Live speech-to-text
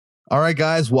All right,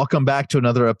 guys, welcome back to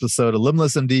another episode of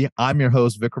Limitless MD. I'm your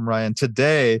host, Vikram Ryan.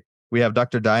 Today, we have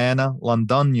Dr. Diana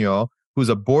Londoño, who's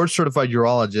a board-certified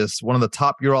urologist, one of the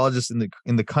top urologists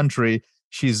in the country.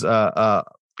 She's come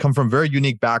from a very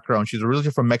unique background. She's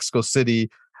originally from Mexico City,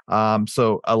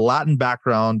 so a Latin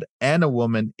background and a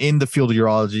woman in the field of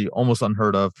urology, almost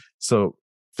unheard of. So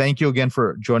thank you again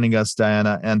for joining us,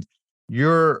 Diana. And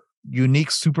your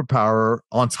unique superpower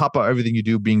on top of everything you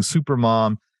do, being super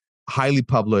mom, highly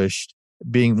published,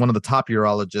 being one of the top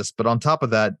urologists. But on top of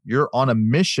that, you're on a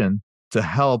mission to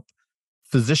help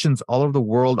physicians all over the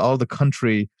world, all over the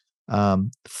country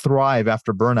thrive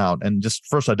after burnout and just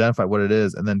first identify what it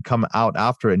is and then come out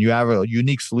after it. And you have a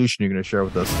unique solution you're going to share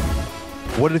with us.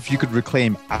 What if you could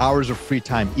reclaim hours of free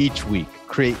time each week,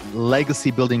 create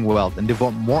legacy building wealth, and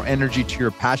devote more energy to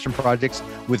your passion projects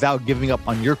without giving up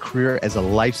on your career as a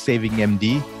life-saving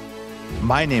MD?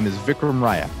 My name is Vikram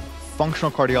Raya,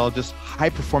 functional cardiologist, high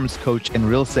performance coach, and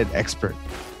real estate expert.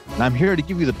 And I'm here to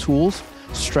give you the tools,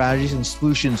 strategies, and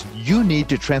solutions you need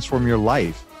to transform your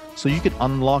life so you can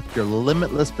unlock your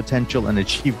limitless potential and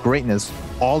achieve greatness,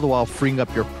 all the while freeing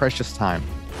up your precious time.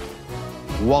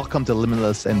 Welcome to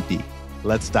Limitless MD.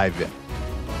 Let's dive in.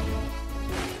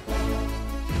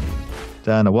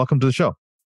 Diana, welcome to the show.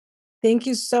 Thank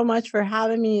you so much for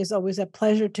having me. It's always a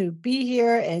pleasure to be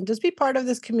here and just be part of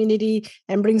this community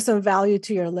and bring some value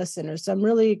to your listeners. So I'm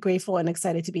really grateful and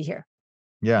excited to be here.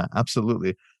 Yeah,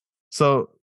 absolutely. So,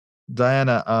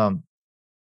 Diana,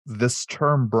 this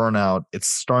term burnout, it's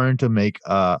starting to make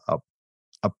a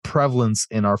prevalence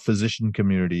in our physician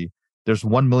community. There's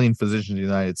 1 million physicians in the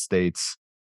United States.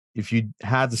 If you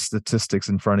had the statistics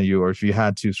in front of you, or if you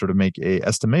had to sort of make a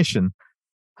estimation,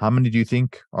 how many do you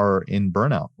think are in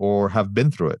burnout or have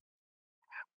been through it?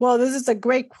 Well, this is a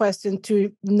great question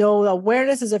to know.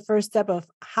 Awareness is the first step of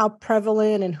how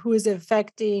prevalent and who is it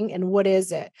affecting and what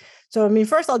is it. So,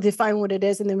 first I'll define what it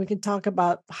is, and then we can talk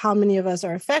about how many of us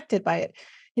are affected by it.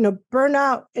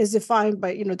 Burnout is defined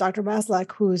by, Dr.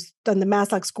 Maslach, who's done the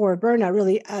Maslach score of burnout,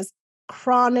 really as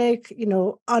chronic,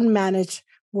 unmanaged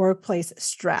workplace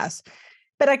stress.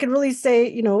 But I could really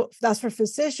say, that's for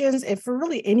physicians and for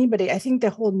really anybody. I think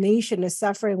the whole nation is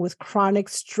suffering with chronic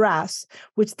stress,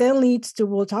 which then leads to,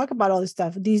 we'll talk about all this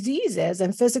stuff, diseases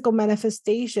and physical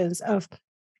manifestations of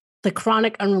the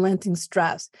chronic unrelenting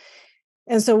stress.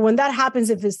 And so when that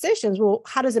happens in physicians, well,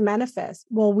 how does it manifest?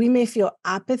 Well, we may feel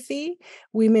apathy.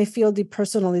 We may feel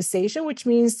depersonalization, which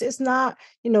means it's not,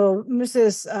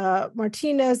 Mrs.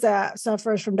 Martinez that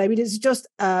suffers from diabetes. It's just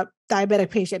a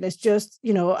diabetic patient. It's just,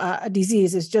 a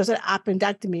disease. It's just an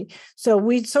appendectomy. So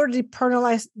we sort of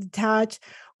depersonalize, detach.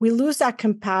 We lose that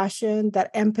compassion,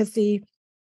 that empathy.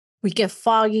 We get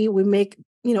foggy. We make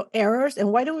errors.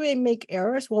 And why do we make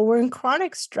errors? Well, we're in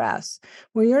chronic stress.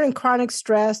 When you're in chronic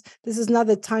stress, this is not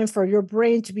the time for your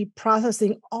brain to be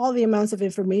processing all the amounts of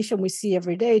information we see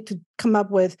every day to come up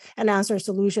with an answer, a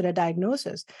solution, a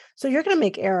diagnosis. So you're going to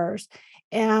make errors.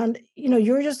 And,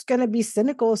 you're just going to be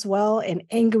cynical as well and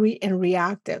angry and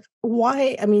reactive.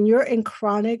 Why? You're in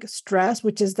chronic stress,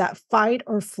 which is that fight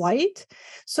or flight.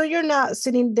 So you're not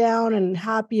sitting down and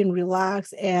happy and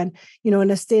relaxed and, in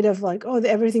a state of like, oh,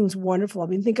 everything's wonderful.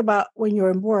 Think about when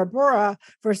you're in Bora Bora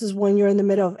versus when you're in the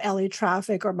middle of LA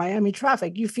traffic or Miami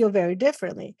traffic, you feel very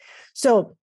differently.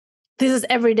 So this is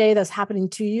every day that's happening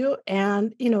to you.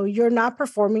 And, you're not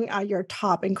performing at your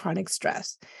top in chronic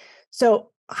stress. So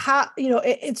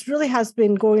it really has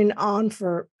been going on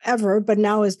forever, but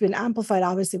now has been amplified,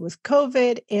 obviously, with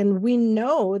COVID. And we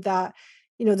know that,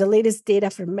 the latest data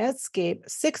from Medscape,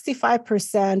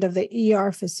 65% of the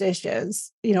ER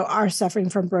physicians, are suffering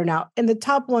from burnout. And the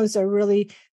top ones are really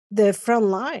the front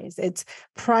lines. It's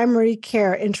primary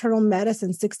care, internal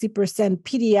medicine, 60%,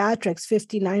 pediatrics,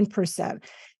 59%.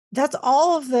 That's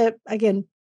all of the, again,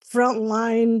 front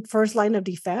line, first line of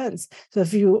defense. So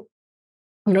if you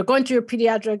going to your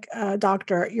pediatric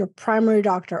doctor, your primary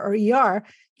doctor, or ER,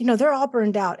 they're all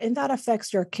burned out, and that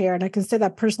affects your care. And I can say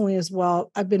that personally as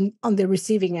well. I've been on the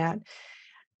receiving end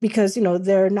because,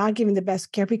 they're not giving the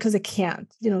best care because they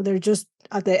can't. They're just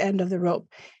at the end of the rope.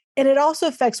 And it also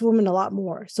affects women a lot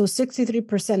more. So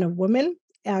 63% of women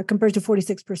compared to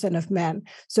 46% of men.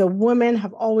 So women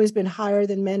have always been higher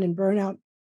than men in burnout.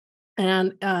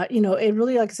 And, it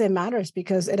really, like I say, matters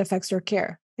because it affects your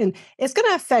care. And it's going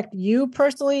to affect you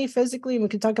personally, physically. And we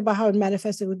can talk about how it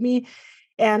manifested with me.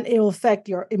 And it will affect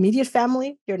your immediate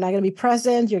family. You're not going to be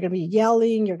present. You're going to be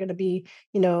yelling. You're going to be,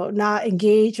 not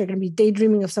engaged. You're going to be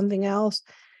daydreaming of something else.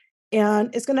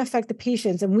 And it's going to affect the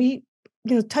patients. And we,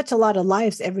 touch a lot of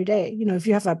lives every day. If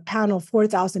you have a panel of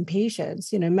 4,000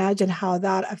 patients, imagine how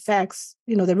that affects,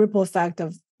 the ripple effect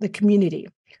of the community.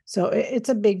 So it's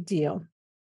a big deal.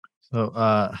 So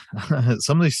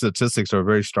some of these statistics are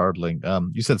very startling.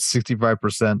 You said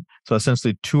 65%. So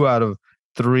essentially 2 out of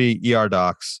 3 ER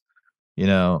docs, you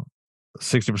know,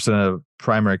 60% of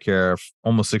primary care,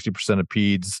 almost 60% of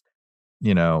peds,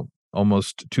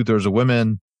 almost 2/3 of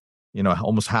women,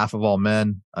 almost half of all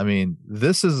men. I mean,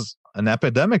 this is an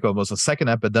epidemic, almost a second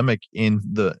epidemic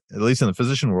at least in the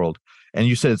physician world. And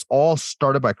you said it's all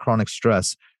started by chronic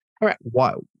stress. Correct.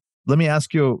 Why? Let me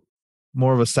ask you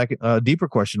more of a deeper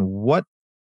question. What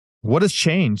has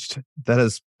changed that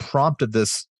has prompted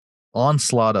this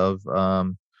onslaught of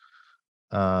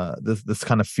this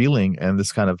kind of feeling and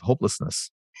this kind of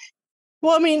hopelessness?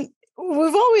 Well, I mean,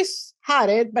 we've always had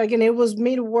it, but again, it was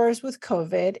made worse with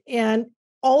COVID. And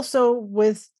also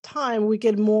with time, we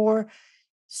get more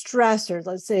stressors,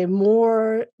 let's say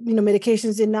more,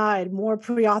 medications denied, more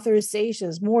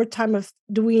pre-authorizations, more time of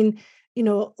doing,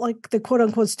 like the quote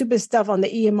unquote stupid stuff on the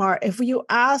EMR. If you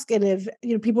ask, and if,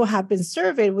 people have been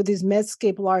surveyed with these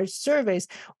Medscape large surveys,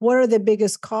 what are the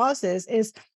biggest causes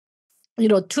is,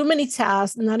 too many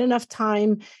tasks, not enough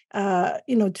time,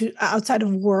 to outside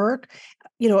of work,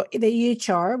 the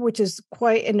EHR, which is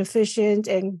quite inefficient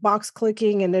and box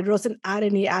clicking, and it doesn't add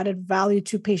any added value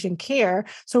to patient care.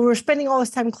 So we're spending all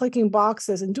this time clicking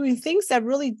boxes and doing things that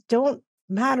really don't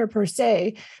matter per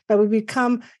se, but we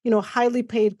become, highly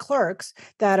paid clerks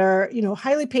that are,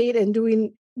 highly paid and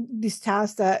doing these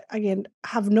tasks that, again,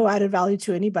 have no added value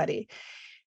to anybody.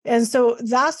 And so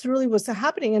that's really what's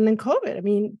happening. And then COVID, I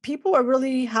mean, people are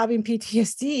really having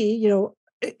PTSD,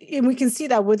 and we can see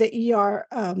that with the ER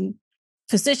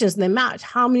physicians, and they match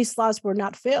how many slots were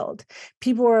not filled.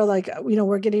 People are like,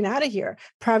 we're getting out of here.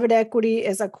 Private equity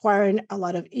is acquiring a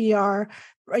lot of ER,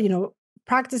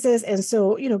 practices. And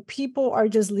so, people are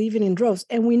just leaving in droves.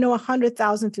 And we know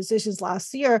 100,000 physicians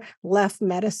last year left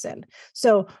medicine.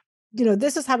 So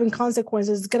this is having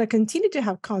consequences. It's going to continue to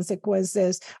have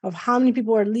consequences of how many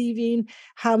people are leaving,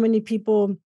 how many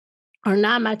people are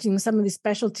not matching some of these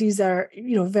specialties that are,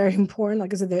 very important.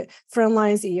 Like I said, the front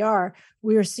lines ER,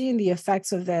 we are seeing the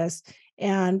effects of this.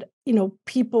 And,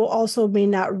 people also may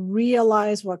not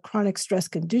realize what chronic stress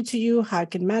can do to you, how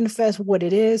it can manifest, what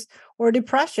it is, or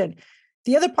depression.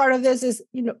 The other part of this is,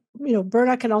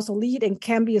 burnout can also lead and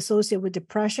can be associated with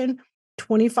depression.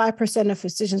 25% of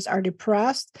physicians are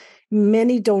depressed.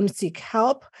 Many don't seek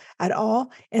help at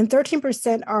all. And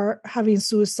 13% are having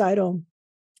suicidal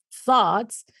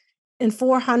thoughts. And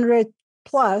 400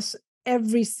 plus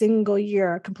every single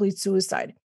year complete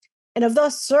suicide. And of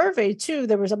those surveyed too,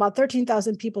 there was about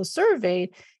 13,000 people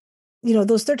surveyed.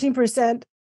 Those 13%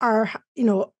 are,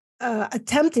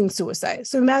 attempting suicide.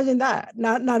 So imagine that.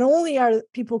 Not only are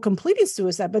people completing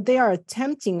suicide, but they are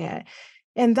attempting it.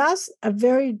 And that's a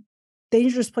very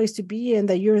dangerous place to be in,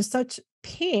 that you're in such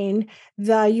pain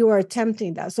that you are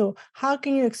attempting that. So how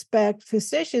can you expect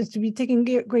physicians to be taking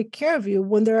great care of you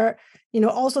when they're,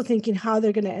 also thinking how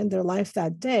they're going to end their life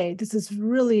that day? This is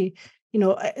really,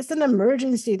 it's an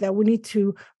emergency that we need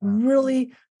to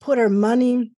really put our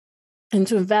money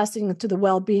into investing into the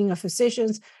well-being of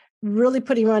physicians, really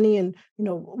putting money in,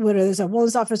 whether there's a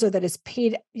wellness officer that is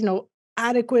paid,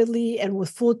 adequately and with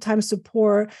full-time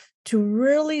support, to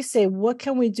really say, what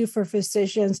can we do for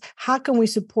physicians? How can we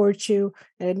support you?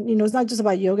 And, it's not just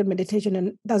about yoga and meditation,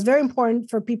 and that's very important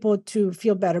for people to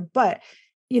feel better. But,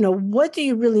 what do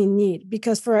you really need?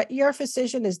 Because for an ER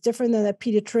physician, it's different than a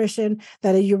pediatrician,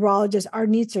 than a urologist. Our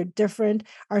needs are different.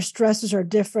 Our stresses are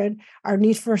different. Our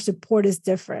need for support is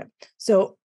different.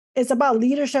 So it's about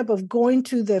leadership, of going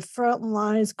to the front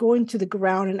lines, going to the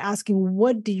ground and asking,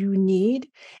 what do you need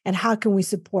and how can we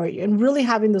support you? And really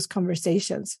having those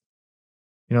conversations.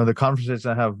 The conversations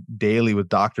I have daily with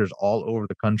doctors all over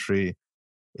the country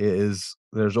is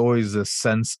there's always this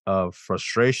sense of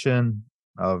frustration,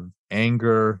 of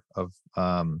anger, of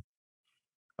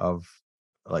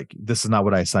like, this is not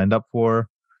what I signed up for.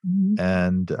 Mm-hmm.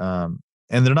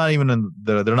 And they're not even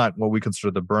they're not what we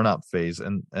consider the burnout phase.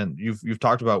 And you've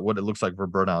talked about what it looks like for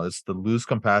burnout. It's the lose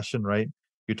compassion, right?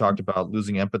 You talked about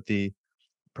losing empathy,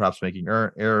 perhaps making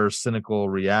errors, cynical,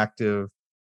 reactive,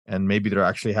 and maybe they're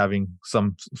actually having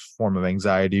some form of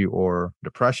anxiety or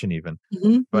depression even.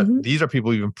 Mm-hmm. But Mm-hmm. these are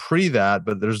people even pre that,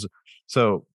 but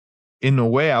so in a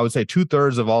way, I would say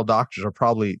 2/3 of all doctors are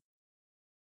probably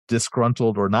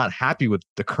disgruntled or not happy with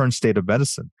the current state of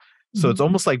medicine. So it's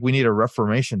almost like we need a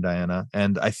reformation, Diana.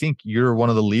 And I think you're one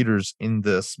of the leaders in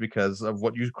this because of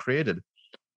what you created.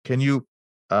 Can you,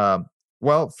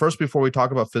 first, before we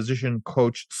talk about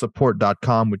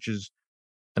physiciancoachsupport.com, which is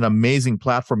an amazing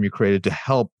platform you created to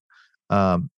help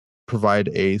provide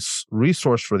a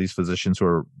resource for these physicians who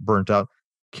are burnt out.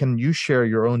 can you share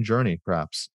your own journey,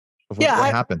 perhaps, of what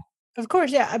happened? Of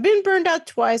course. Yeah. I've been burned out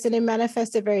twice and it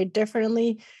manifested very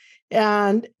differently.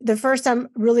 And the first time,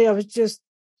 really, I was just,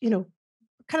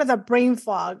 kind of that brain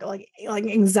fog, like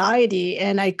anxiety.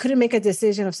 And I couldn't make a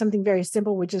decision of something very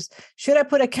simple, which is, should I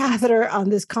put a catheter on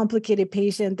this complicated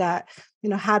patient that,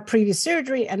 had previous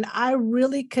surgery? And I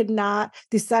really could not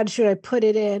decide, should I put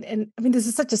it in? And I mean, this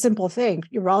is such a simple thing.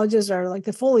 Urologists are like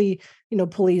the Foley,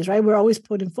 police, right? We're always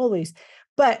putting Foleys.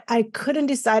 But I couldn't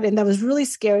decide. And that was really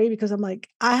scary because I'm like,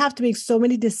 I have to make so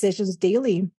many decisions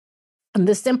daily. And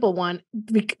this simple one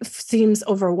seems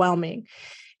overwhelming.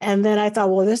 And then I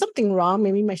thought, well, there's something wrong.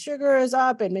 Maybe my sugar is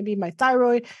up and maybe my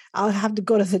thyroid. I'll have to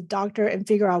go to the doctor and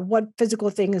figure out what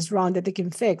physical thing is wrong that they can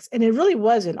fix. And it really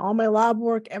wasn't. All my lab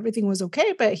work, everything was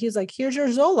okay. But he's like, here's your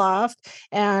Zoloft.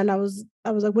 And I was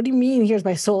like, what do you mean? Here's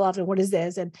my Zoloft. And what is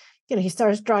this? And, he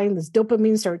starts drawing this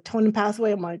dopamine serotonin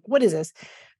pathway. I'm like, what is this?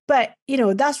 But,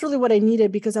 that's really what I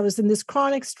needed because I was in this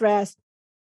chronic stress.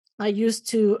 I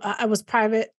was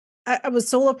private. I was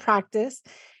solo practice.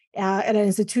 At an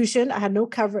institution. I had no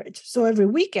coverage. So every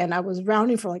weekend I was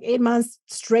rounding for like 8 months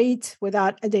straight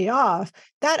without a day off.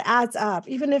 That adds up.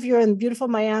 Even if you're in beautiful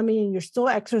Miami and you're still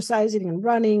exercising and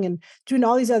running and doing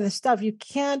all these other stuff, you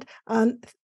can't,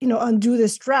 undo the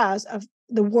stress of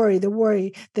the worry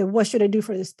that what should I do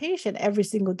for this patient every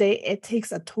single day? It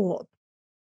takes a toll.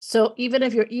 So even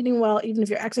if you're eating well, even if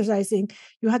you're exercising,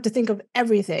 you have to think of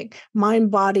everything,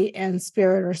 mind, body, and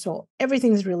spirit or soul.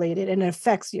 Everything's related and it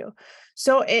affects you.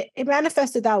 So it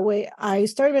manifested that way. I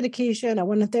started medication. I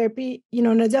went to therapy,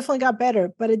 and I definitely got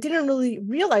better, but I didn't really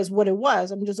realize what it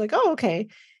was. I'm just like, oh, okay.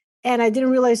 And I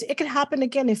didn't realize it could happen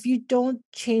again if you don't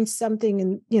change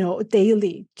something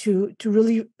daily to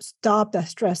really stop that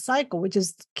stress cycle, which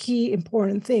is key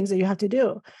important things that you have to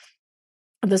do.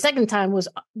 The second time was,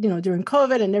 during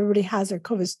COVID, and everybody has their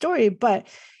COVID story. But,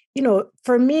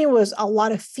 for me, it was a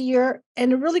lot of fear.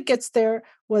 And it really gets there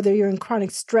whether you're in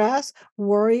chronic stress,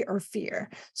 worry, or fear.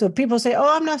 So people say,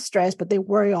 oh, I'm not stressed, but they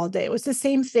worry all day. It was the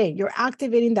same thing. You're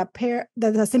activating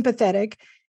that sympathetic,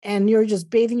 and you're just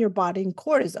bathing your body in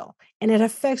cortisol. And it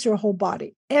affects your whole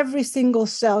body. Every single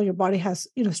cell in your body has,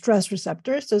 stress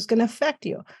receptors. So it's going to affect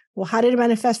you. Well, how did it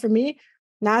manifest for me?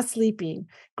 Not sleeping,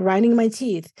 grinding my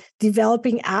teeth,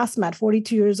 developing asthma at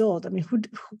 42 years old. I mean,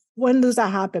 when does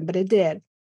that happen? But it did.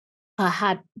 I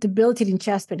had debilitating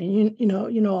chest pain, and you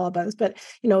know all about this. But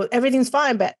everything's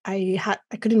fine. But I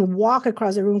couldn't walk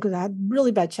across the room because I had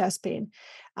really bad chest pain.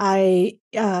 I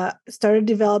started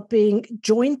developing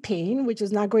joint pain, which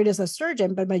is not great as a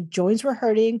surgeon, but my joints were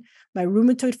hurting. My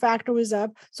rheumatoid factor was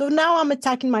up. So now I'm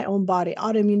attacking my own body,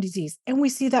 autoimmune disease. And we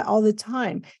see that all the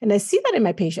time. And I see that in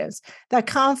my patients that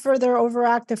come for their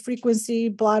overactive frequency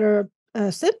bladder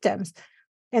symptoms.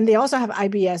 And they also have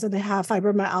IBS and they have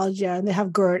fibromyalgia and they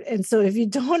have GERD. And so if you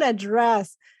don't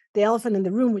address the elephant in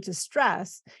the room, which is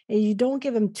stress, and you don't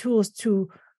give them tools to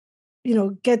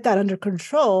get that under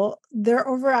control, their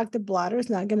overactive bladder is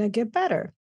not going to get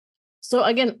better. So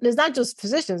again, it's not just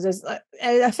physicians, it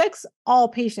affects all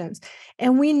patients.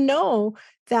 And we know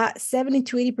that 70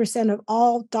 to 80% of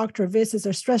all doctor visits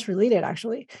are stress related,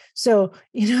 actually. So,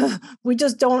 we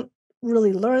just don't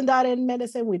really learn that in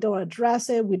medicine. We don't address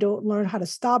it. We don't learn how to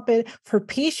stop it for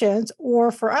patients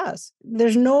or for us.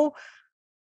 There's no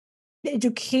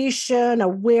education,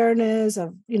 awareness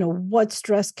of, what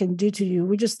stress can do to you.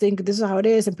 We just think this is how it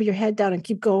is and put your head down and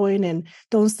keep going and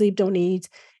don't sleep, don't eat.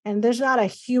 And there's not a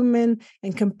human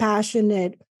and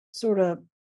compassionate sort of,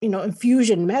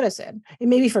 infusion medicine. It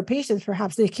may be for patients,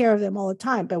 perhaps they take care of them all the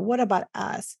time, but what about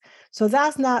us? So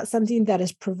that's not something that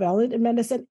is prevalent in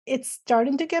medicine. It's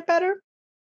starting to get better,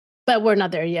 but we're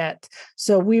not there yet.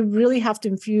 So we really have to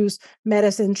infuse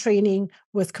medicine training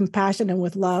with compassion and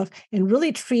with love and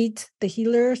really treat the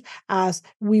healers as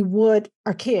we would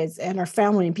our kids and our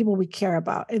family and people we care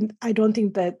about. And I don't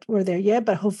think that we're there yet,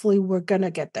 but hopefully we're going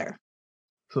to get there.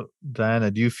 So,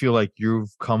 Diana, do you feel like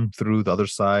you've come through the other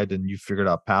side and you figured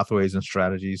out pathways and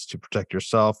strategies to protect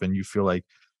yourself, and you feel like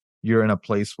you're in a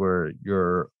place where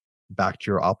you're back to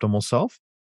your optimal self?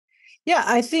 Yeah,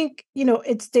 I think,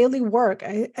 it's daily work.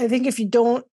 I think if you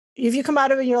come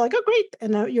out of it and you're like, oh, great,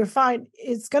 and you're fine,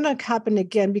 it's going to happen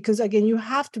again because, again, you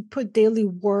have to put daily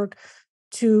work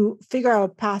to figure out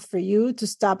a path for you to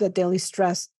stop that daily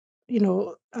stress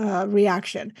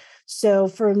reaction. So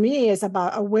for me, it's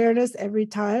about awareness every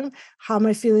time. How am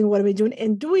I feeling? What am I doing?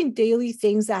 And doing daily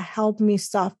things that help me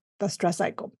stop the stress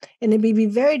cycle. And it may be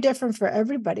very different for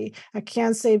everybody. I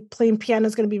can't say playing piano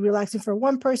is going to be relaxing for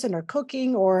one person, or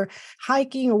cooking or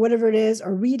hiking or whatever it is,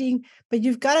 or reading, but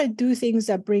you've got to do things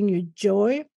that bring you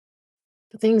joy,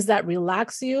 things that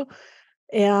relax you.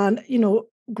 And,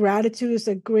 gratitude is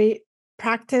a great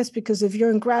practice, because if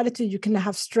you're in gratitude, you can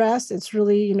have stress. It's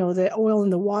really, the oil in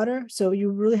the water. So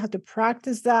you really have to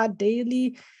practice that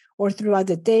daily or throughout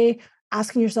the day,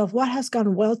 asking yourself, what has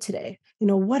gone well today?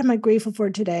 What am I grateful for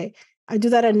today? I do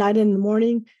that at night and in the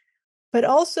morning. But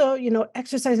also,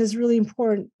 exercise is really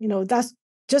important. That's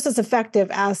just as effective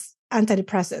as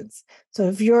antidepressants. So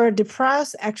if you're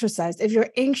depressed, exercise. If you're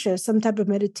anxious, some type of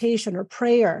meditation or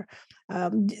prayer,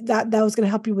 that was going to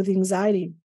help you with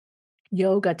anxiety.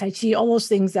 Yoga, Tai Chi, all those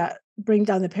things that bring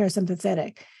down the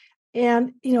parasympathetic.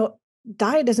 And,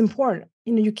 diet is important.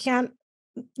 You can't,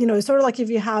 it's sort of like if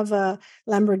you have a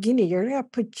Lamborghini, you're going to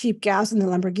put cheap gas in the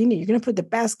Lamborghini. You're going to put the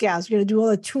best gas. You're going to do all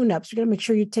the tune-ups. You're going to make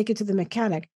sure you take it to the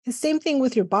mechanic. The same thing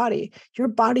with your body. Your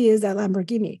body is that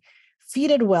Lamborghini.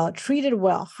 Feed it well, treat it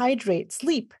well, hydrate,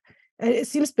 sleep. It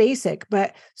seems basic,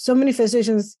 but so many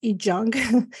physicians eat junk.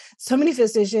 So many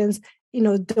physicians,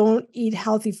 don't eat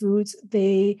healthy foods.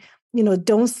 They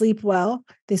don't sleep well.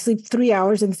 They sleep 3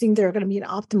 hours and think they're going to be in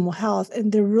optimal health.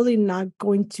 And they're really not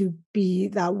going to be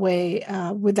that way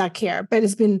with that care. But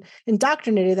it's been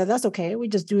indoctrinated that that's okay. We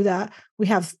just do that. We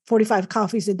have 45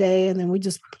 coffees a day and then we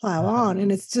just plow on.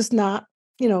 And it's just not,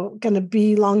 going to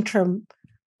be long-term,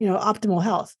 optimal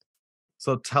health.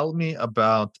 So tell me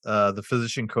about the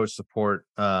physician coach support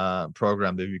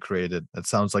program that you created. It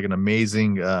sounds like an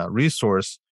amazing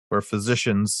resource where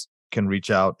physicians can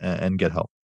reach out and get help.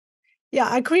 Yeah,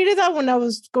 I created that when I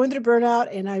was going through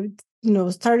burnout, and I,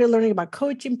 started learning about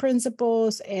coaching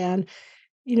principles, and,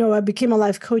 I became a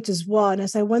life coach as well. And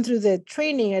as I went through the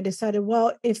training, I decided,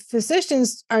 well, if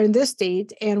physicians are in this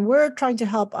state and we're trying to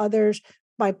help others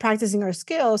by practicing our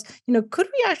skills, could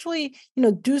we actually,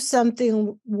 do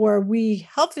something where we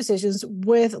help physicians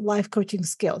with life coaching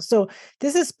skills? So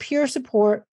this is peer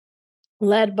support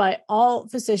led by all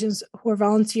physicians who are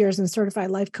volunteers and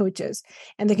certified life coaches.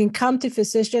 And they can come to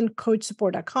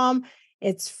physiciancoachsupport.com.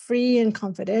 It's free and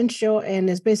confidential, and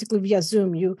it's basically via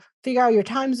Zoom. You figure out your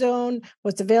time zone,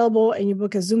 what's available, and you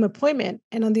book a Zoom appointment.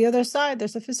 And on the other side,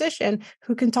 there's a physician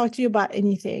who can talk to you about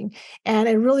anything. And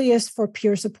it really is for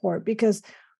peer support, because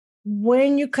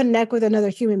when you connect with another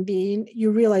human being, you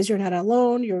realize you're not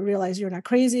alone. You realize you're not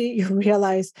crazy. You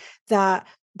realize that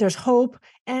there's hope.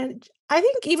 And I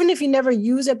think even if you never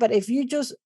use it, but if you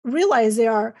just realize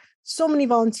there are so many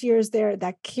volunteers there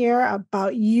that care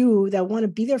about you, that want to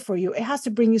be there for you, it has to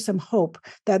bring you some hope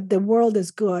that the world is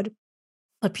good,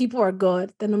 that people are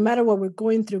good, that no matter what we're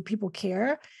going through, people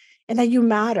care, and that you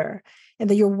matter, and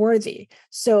that you're worthy.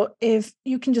 So if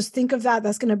you can just think of that,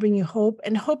 that's going to bring you hope.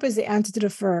 And hope is the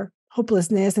antidote for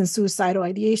hopelessness and suicidal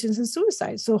ideations and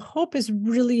suicide. So hope is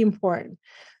really important.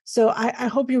 So I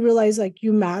hope you realize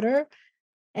you matter,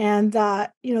 and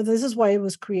that, this is why it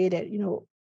was created.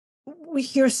 We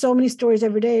hear so many stories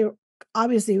every day,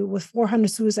 obviously with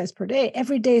 400 suicides per day.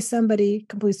 Every day somebody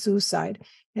completes suicide.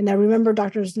 And I remember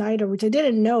Dr. Snyder, which I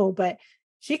didn't know, but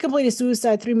she completed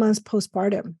suicide 3 months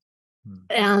postpartum.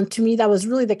 And to me, that was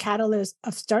really the catalyst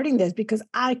of starting this, because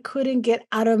I couldn't get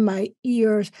out of my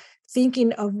ears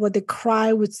thinking of what the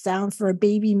cry would sound for a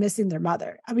baby missing their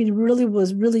mother. I mean, it really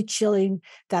was really chilling,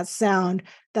 that sound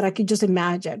that I could just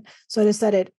imagine. So I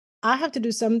decided I have to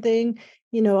do something.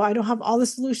 I don't have all the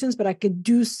solutions, but I could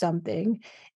do something.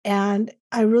 And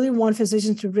I really want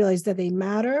physicians to realize that they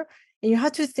matter. And you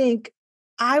have to think,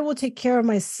 I will take care of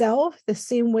myself the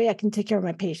same way I can take care of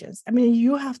my patients. I mean,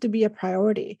 you have to be a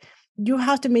priority. You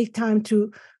have to make time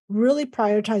to really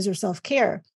prioritize your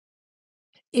self-care.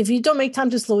 If you don't make time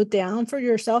to slow it down for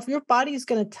yourself, your body is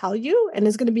going to tell you, and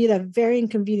it's going to be at a very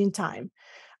inconvenient time.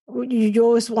 You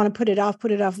always want to put it off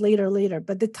later,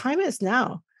 but the time is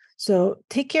now. So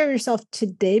take care of yourself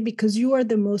today, because you are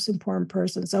the most important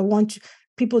person. So I want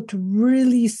people to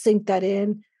really sink that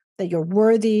in, that you're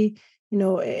worthy.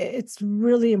 It's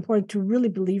really important to really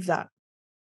believe that.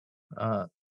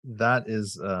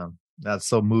 That's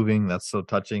so moving. That's so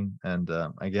touching. And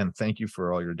again, thank you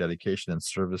for all your dedication and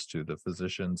service to the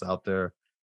physicians out there.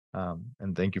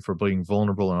 And thank you for being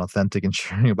vulnerable and authentic and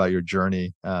sharing about your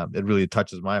journey. It really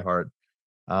touches my heart.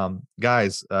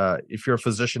 Guys, if you're a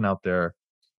physician out there,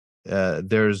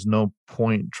 there's no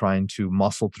point trying to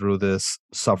muscle through this,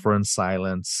 suffer in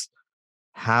silence,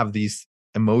 have these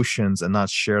emotions and not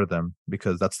share them,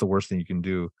 because that's the worst thing you can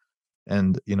do.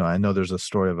 And, I know there's a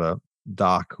story of a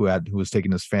doc who was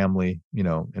taking his family,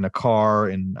 in a car,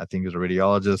 and I think he was a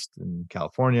radiologist in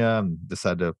California, and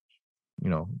decided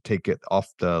to, take it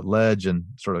off the ledge, and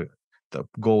sort of the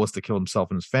goal was to kill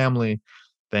himself and his family.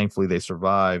 Thankfully, they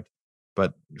survived,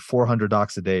 but 400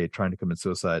 docs a day trying to commit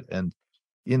suicide. And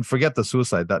forget the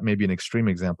suicide, that may be an extreme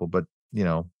example, but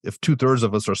if 2/3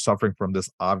 of us are suffering from this,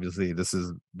 obviously this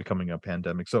is becoming a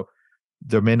pandemic. So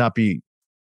there may not be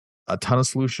a ton of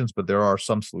solutions, but there are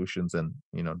some solutions. And,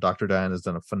 Dr. Diane has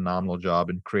done a phenomenal job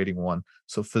in creating one.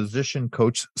 So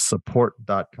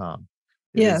physiciancoachsupport.com.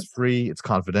 It is free. It's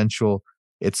confidential.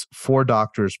 It's for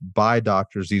doctors, by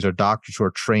doctors. These are doctors who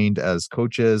are trained as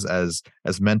coaches, as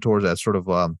mentors, as sort of,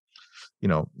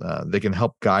 they can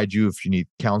help guide you if you need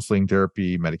counseling,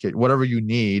 therapy, medication, whatever you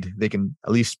need. They can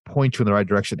at least point you in the right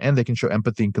direction, and they can show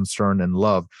empathy and concern and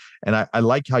love. And I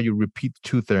like how you repeat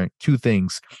two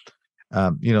things.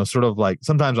 Sort of like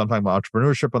sometimes I'm talking about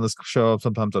entrepreneurship on this show.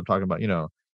 Sometimes I'm talking about,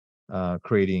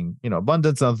 creating,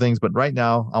 abundance and things. But right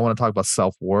now I want to talk about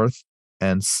self-worth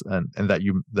and that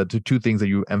the two things that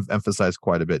you emphasize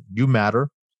quite a bit. You matter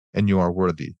and you are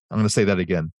worthy. I'm going to say that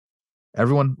again.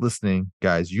 Everyone listening,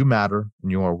 guys, you matter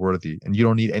and you are worthy, and you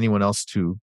don't need anyone else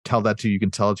to tell that to you. You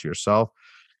can tell it to yourself.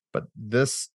 But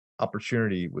this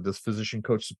opportunity with this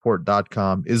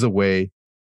physiciancoachsupport.com is a way,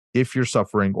 if you're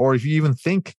suffering, or if you even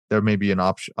think there may be an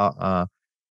option, a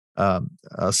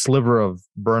sliver of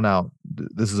burnout,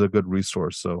 this is a good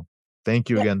resource. So thank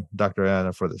you again, Dr.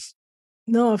 Anna, for this.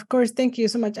 No, of course. Thank you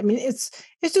so much. I mean, it's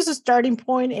just a starting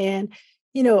point, and,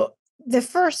 the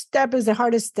first step is the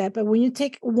hardest step. And when you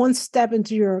take one step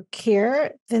into your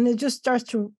care, then it just starts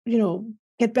to,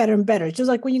 get better and better. It's just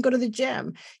like when you go to the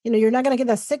gym, you're not going to get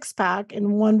that 6-pack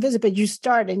in one visit, but you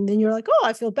start and then you're like, oh,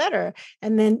 I feel better.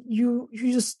 And then you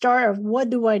just start of, what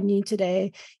do I need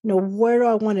today? Where do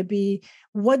I want to be?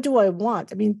 What do I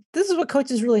want? I mean, this is what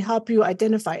coaches really help you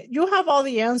identify. You have all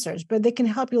the answers, but they can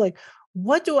help you like,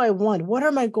 what do I want? What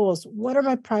are my goals? What are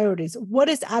my priorities? What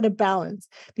is out of balance?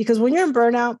 Because when you're in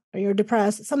burnout or you're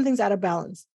depressed, something's out of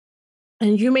balance.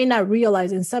 And you may not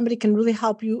realize, and somebody can really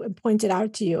help you and point it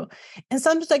out to you. And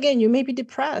sometimes, again, you may be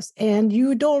depressed and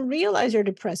you don't realize you're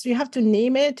depressed. You have to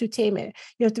name it to tame it.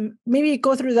 You have to maybe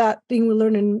go through that thing we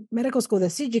learned in medical school, the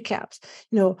CG caps.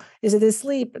 Is it the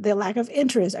sleep, the lack of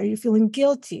interest? Are you feeling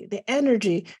guilty? The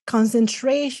energy,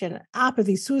 concentration,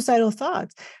 apathy, suicidal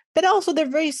thoughts? But also they're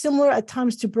very similar at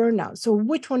times to burnout. So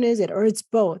which one is it? Or it's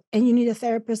both. And you need a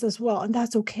therapist as well. And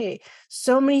that's okay.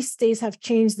 So many states have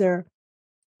changed their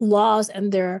laws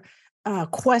and their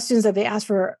questions that they ask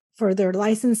for their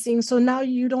licensing. So now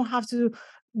you don't have to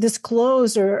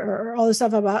disclose or all the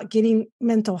stuff about getting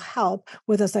mental help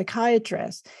with a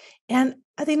psychiatrist. And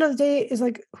at the end of the day, it's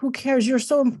like, who cares? You're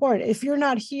so important. If you're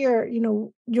not here,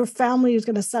 your family is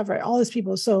going to suffer, all these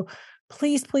people. So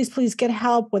please, please, please get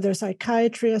help, whether it's a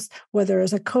psychiatrist, whether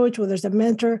it's a coach, whether it's a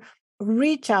mentor,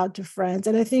 reach out to friends.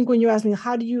 And I think when you ask me,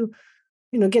 how do you,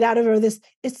 get out of this,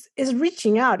 it's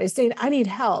reaching out. It's saying, I need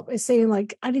help. It's saying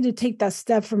like, I need to take that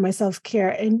step for my self-care,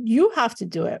 and you have to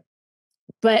do it.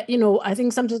 But, I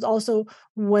think sometimes also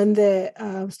when the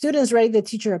student's ready, the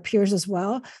teacher appears as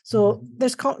well. So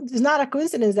there's not a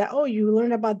coincidence that, oh, you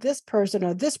learn about this person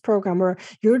or this program, or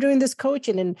you're doing this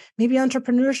coaching, and maybe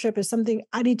entrepreneurship is something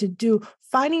I need to do.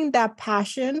 Finding that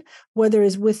passion, whether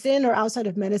it's within or outside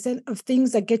of medicine, of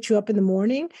things that get you up in the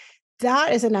morning,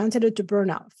 that is an antidote to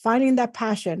burnout. Finding that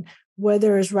passion,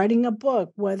 whether it's writing a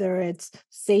book, whether it's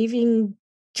saving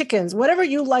chickens, whatever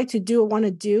you like to do or want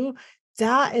to do,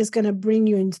 that is going to bring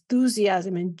you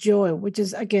enthusiasm and joy, which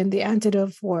is, again, the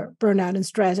antidote for burnout and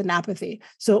stress and apathy.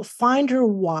 So find your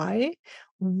why,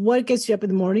 what gets you up in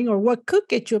the morning, or what could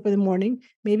get you up in the morning.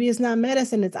 Maybe it's not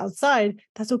medicine, it's outside.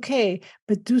 That's okay.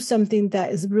 But do something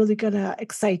that is really going to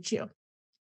excite you.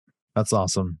 That's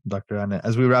awesome, Dr. Anna.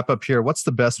 As we wrap up here, what's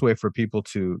the best way for people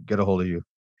to get a hold of you?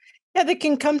 Yeah, they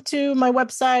can come to my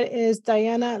website is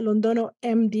Diana Londoño,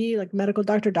 MD, like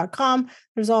medicaldoctor.com.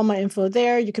 There's all my info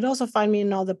there. You can also find me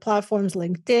in all the platforms,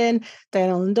 LinkedIn,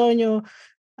 Diana Londoño,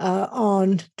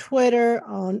 on Twitter,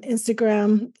 on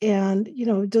Instagram. And,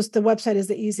 just the website is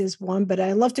the easiest one. But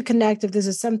I love to connect if this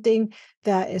is something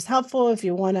that is helpful. If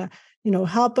you want to,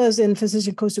 help us in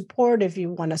physician coach support, if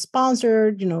you want to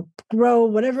sponsor, grow,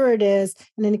 whatever it is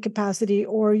in any capacity,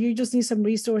 or you just need some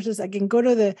resources, again, go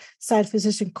to the site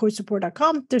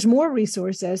physiciancoachsupport.com. There's more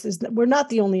resources. We're not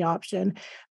the only option.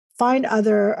 Find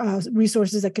other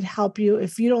resources that could help you.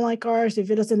 If you don't like ours, if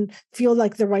it doesn't feel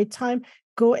like the right time,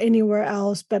 go anywhere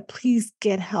else. But please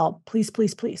get help. Please,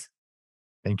 please, please.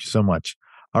 Thank you so much.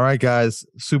 All right, guys.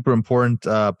 Super important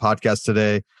podcast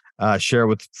today. Share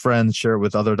with friends, share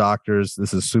with other doctors.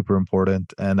 This is super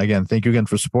important. And again, thank you again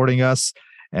for supporting us.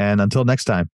 And until next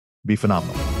time, be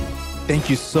phenomenal. Thank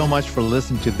you so much for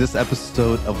listening to this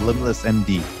episode of Limitless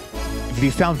MD. If you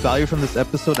found value from this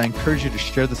episode, I encourage you to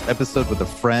share this episode with a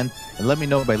friend and let me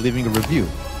know by leaving a review.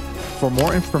 For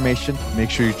more information,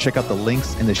 make sure you check out the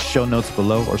links in the show notes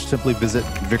below, or simply visit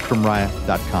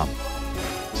vikramraya.com.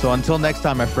 So until next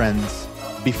time, my friends,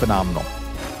 be phenomenal.